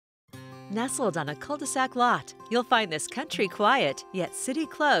Nestled on a cul-de-sac lot, you'll find this country quiet, yet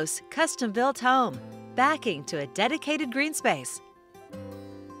city-close, custom-built home, backing to a dedicated green space.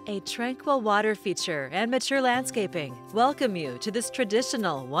 A tranquil water feature and mature landscaping welcome you to this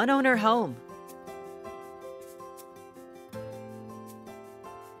traditional one-owner home.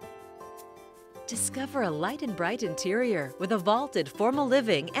 Discover a light and bright interior with a vaulted formal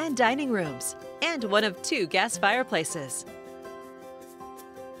living and dining rooms, and one of 2 gas fireplaces.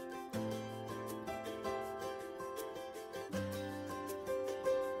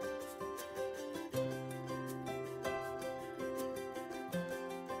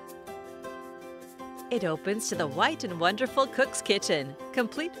 It opens to the white and wonderful cook's kitchen,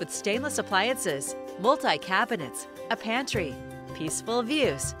 complete with stainless appliances, multi-cabinets, a pantry, peaceful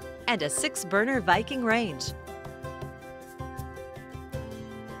views, and a 6-burner Viking range.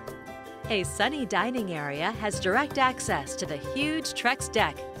 A sunny dining area has direct access to the huge trex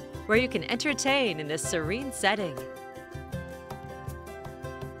deck, where you can entertain in this serene setting.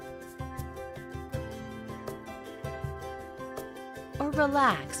 Or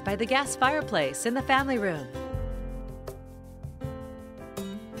relax by the gas fireplace in the family room.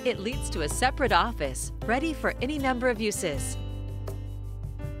 It leads to a separate office, ready for any number of uses.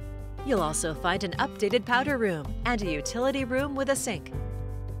 You'll also find an updated powder room and a utility room with a sink.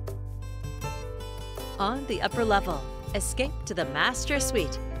 On the upper level, escape to the master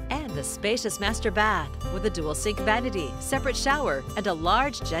suite and the spacious master bath with a dual sink vanity, separate shower, and a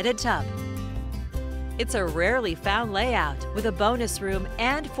large jetted tub. It's a rarely found layout with a bonus room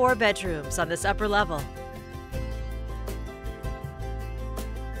and 4 bedrooms on this upper level.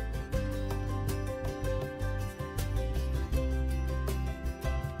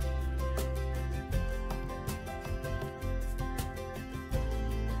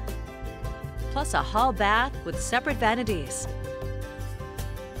 Plus a hall bath with separate vanities.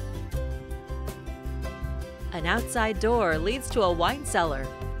 An outside door leads to a wine cellar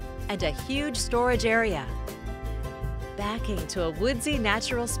and a huge storage area. Backing to a woodsy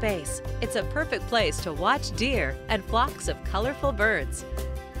natural space, it's a perfect place to watch deer and flocks of colorful birds.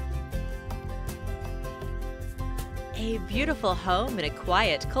 A beautiful home in a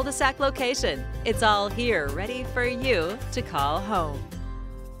quiet cul-de-sac location. It's all here ready for you to call home.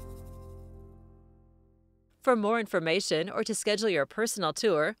 For more information or to schedule your personal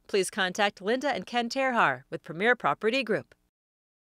tour, please contact Linda and Ken Terhaar with Premier Property Group.